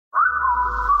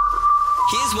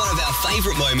Here's one of our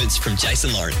favourite moments from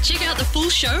Jason Lauren. Check out the full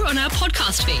show on our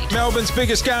podcast feed. Melbourne's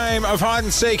biggest game of hide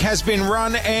and seek has been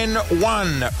run and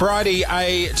won. Bridie,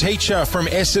 a teacher from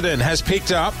Essendon, has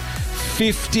picked up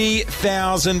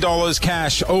 $50,000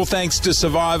 cash, all thanks to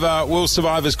Survivor. Will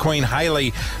Survivor's Queen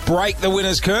Hayley break the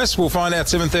winner's curse? We'll find out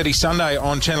 7:30 Sunday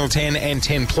on Channel 10 and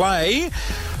 10 Play.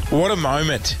 What a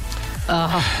moment.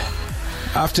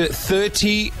 After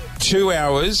 32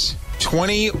 hours,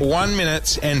 21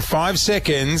 minutes and 5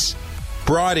 seconds,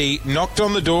 Bridie knocked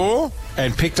on the door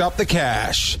and picked up the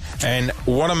cash. And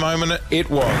what a moment it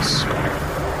was.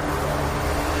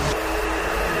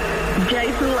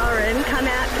 Jason Lauren, come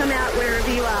out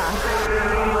wherever you are.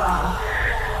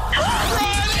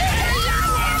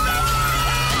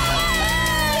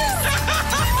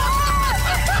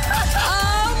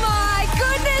 Oh my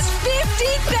goodness,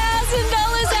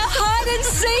 $50,000. Our hide and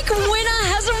seek winner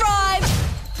has arrived.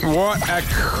 What a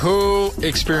cool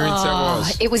experience that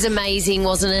was. It was amazing,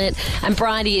 wasn't it? And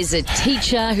Bridie is a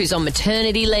teacher who's on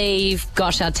maternity leave.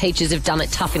 Gosh, our teachers have done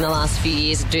it tough in the last few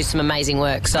years and do some amazing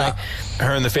work. So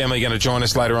Her and the family are going to join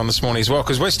us later on this morning as well,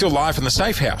 because we're still live from the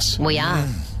Safe House. we are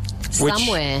Which-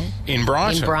 somewhere in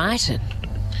Brighton. in Brighton.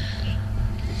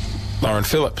 Lauren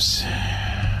Phillips,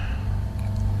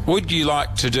 would you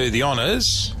like to do the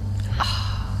honours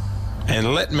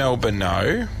and let Melbourne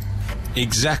know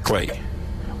exactly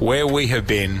where we have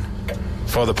been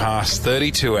for the past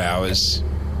 32 hours,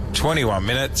 21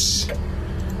 minutes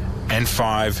and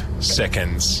 5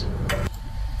 seconds?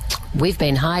 We've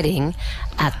been hiding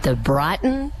at the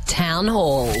Brighton Town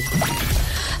Hall.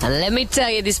 And let me tell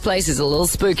you, this place is a little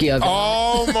spooky over there.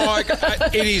 Oh my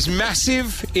God. It is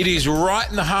massive. It is right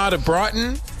in the heart of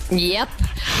Brighton. Yep.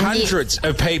 Hundreds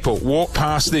of people walk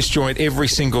past this joint every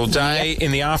single day.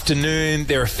 In the afternoon,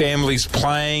 there are families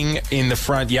playing in the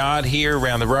front yard here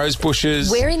around the rose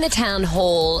bushes. We're in the town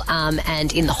hall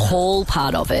and in the hall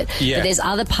part of it. Yeah. But there's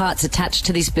other parts attached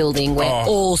to this building where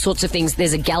all sorts of things.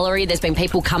 There's a gallery. There's been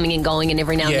people coming and going, and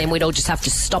every now and then we'd all just have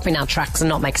to stop in our tracks and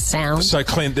not make a sound. So,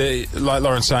 Clint, like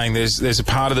Lauren's saying, there's a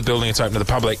part of the building that's open to the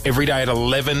public. Every day at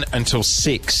 11 until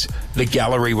 6, the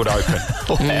gallery would open.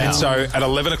 And so at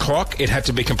 11 o'clock, it had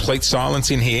to be complete silence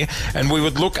in here. And we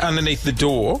would look underneath the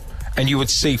door and you would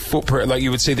see footprint, like you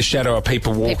would see the shadow of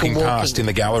people walking past in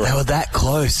the gallery. They were that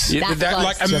close. Yeah, That close.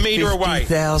 like a metre away.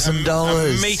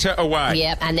 $50,000. A metre away.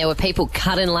 Yep, and there were people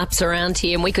cutting laps around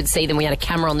here, and we could see them. We had a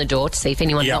camera on the door to see if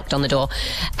anyone knocked on the door.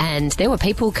 And there were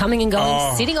people coming and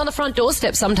going, sitting on the front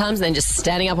doorstep sometimes, and then just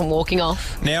standing up and walking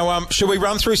off. Now, should we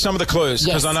run through some of the clues?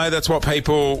 Because I know that's what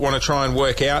people want to try and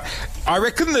work out. I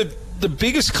reckon the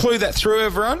biggest clue that threw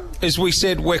everyone is we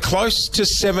said we're close to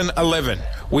 7-Eleven.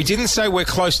 We didn't say we're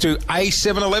close to a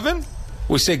 7-Eleven.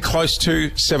 We said close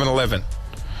to 7-Eleven.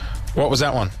 What was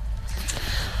that one?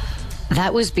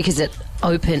 That was because it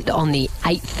opened on the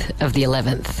 8th of the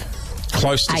 11th.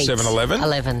 Close to 8. 7-Eleven?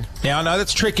 11. Now, I know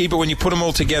that's tricky, but when you put them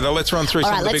all together, let's run through All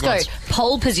some right, of the let's big ones. go.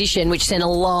 Pole position, which sent a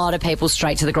lot of people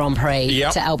straight to the Grand Prix,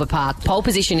 to Albert Park. Pole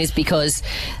position is because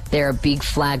there are big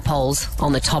flag poles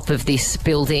on the top of this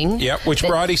building. Yep, which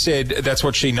Bridie said that's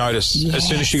what she noticed. Yes. As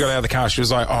soon as she got out of the car, she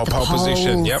was like, oh, pole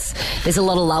position. Yep. There's a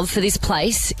lot of love for this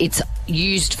place. It's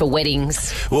used for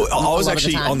weddings. Well, I was lot of the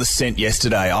actually time. on the scent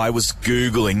yesterday. I was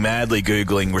madly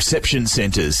Googling reception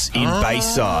centres in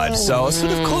Bayside. So I was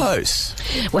sort of close.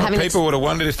 We're having People would have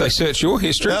wondered if they searched your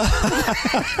history. They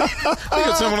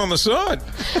got someone on the side.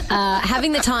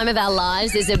 having the time of our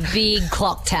lives. There's a big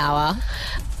clock tower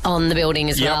on the building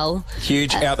as well.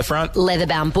 Huge out the front.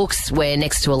 Leather-bound books. We're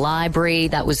next to a library.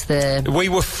 That was the... We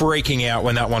were freaking out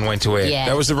when that one went to air. Yeah.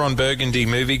 That was the Ron Burgundy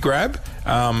movie grab.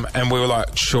 And we were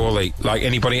like, surely, like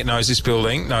anybody that knows this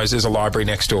building knows there's a library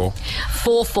next door.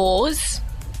 4 4s.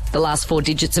 The last 4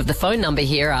 digits of the phone number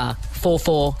here are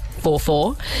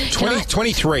 4444.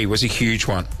 23 was a huge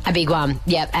one. A big one,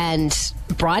 yep. And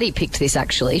Bridie picked this,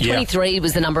 actually. 23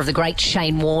 was the number of the great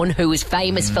Shane Warne, who was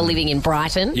famous for living in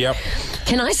Brighton. Yep.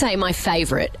 Can I say my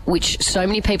favourite, which so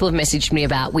many people have messaged me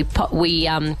about? We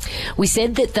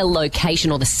said that the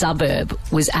location or the suburb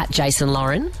was at Jason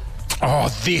Lauren. Oh,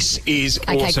 this is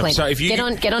Okay, awesome. Clint, So if you get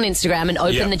on Instagram and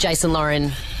open the Jason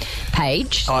Lauren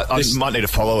page. I might need to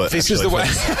follow it. This is the way.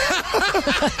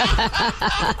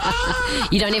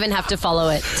 You don't even have to follow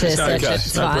it to search it.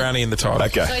 It's No fine. brownie in the title.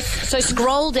 Okay. So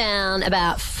scroll down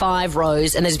about 5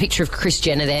 rows, and there's a picture of Kris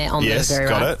Jenner there on Yes, the very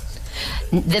got right.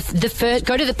 it. The first,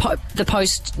 go to the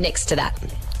post next to that,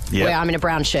 Yep. where I'm in a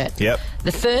brown shirt. Yep.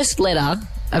 The first letter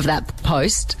of that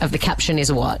post of the caption is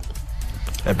a what?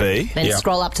 A B. Then Yep.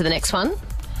 scroll up to the next one.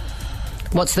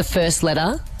 What's the first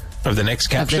letter Of the next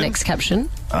caption. of the next caption?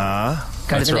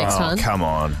 Go That's to the right. next one. Come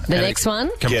on. The next one.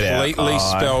 Completely out.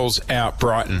 spells out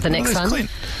Brighton. The next Where's one. Clint?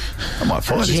 I might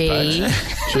follow this page.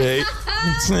 G. G.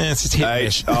 It's a hit and miss.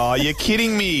 H. Oh, you're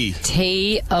kidding me.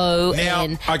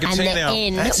 T-O-N. Now, I can and see the now.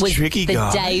 N That's was tricky, the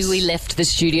guys. day we left the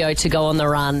studio to go on the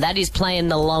run. That is playing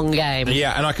the long game.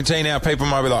 Yeah, and I can tell you now, people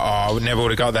might be like, I never would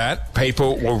have got that.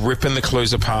 People were ripping the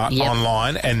clues apart Yep.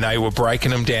 online, and they were breaking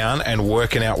them down and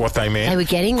working out what they meant. They were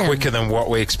getting them. quicker than what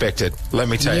we expected. Let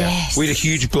me tell Yes. you. We had a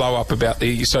huge blow up about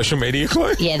the social media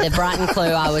clue. Yeah, the Brighton clue,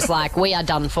 I was like, we are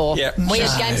done for. Yeah.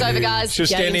 Game's over, guys. She was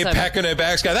standing Game's here over. packing her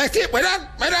bags, go, that's it, we're done.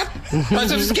 Might as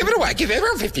well just give it away. Give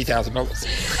everyone $50,000.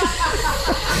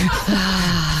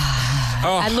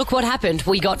 And look what happened.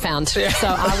 We got found. So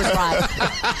I was right.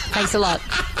 Thanks a lot.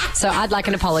 So I'd like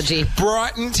an apology.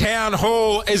 Brighton Town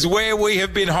Hall is where we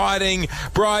have been hiding.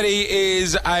 Bridie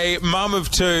is a mum of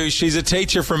two. She's a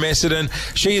teacher from Essendon.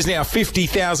 She is now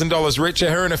 $50,000 richer.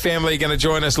 Her and her family are going to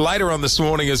join us later on this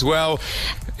morning as well.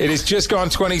 It has just gone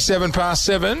 27 past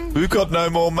 7. We've got no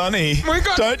more money.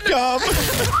 Don't come.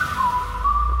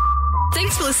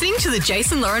 Thanks for listening to the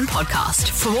Jason Lauren podcast.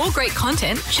 For more great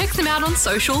content, check them out on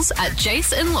socials at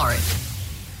Jason Lauren.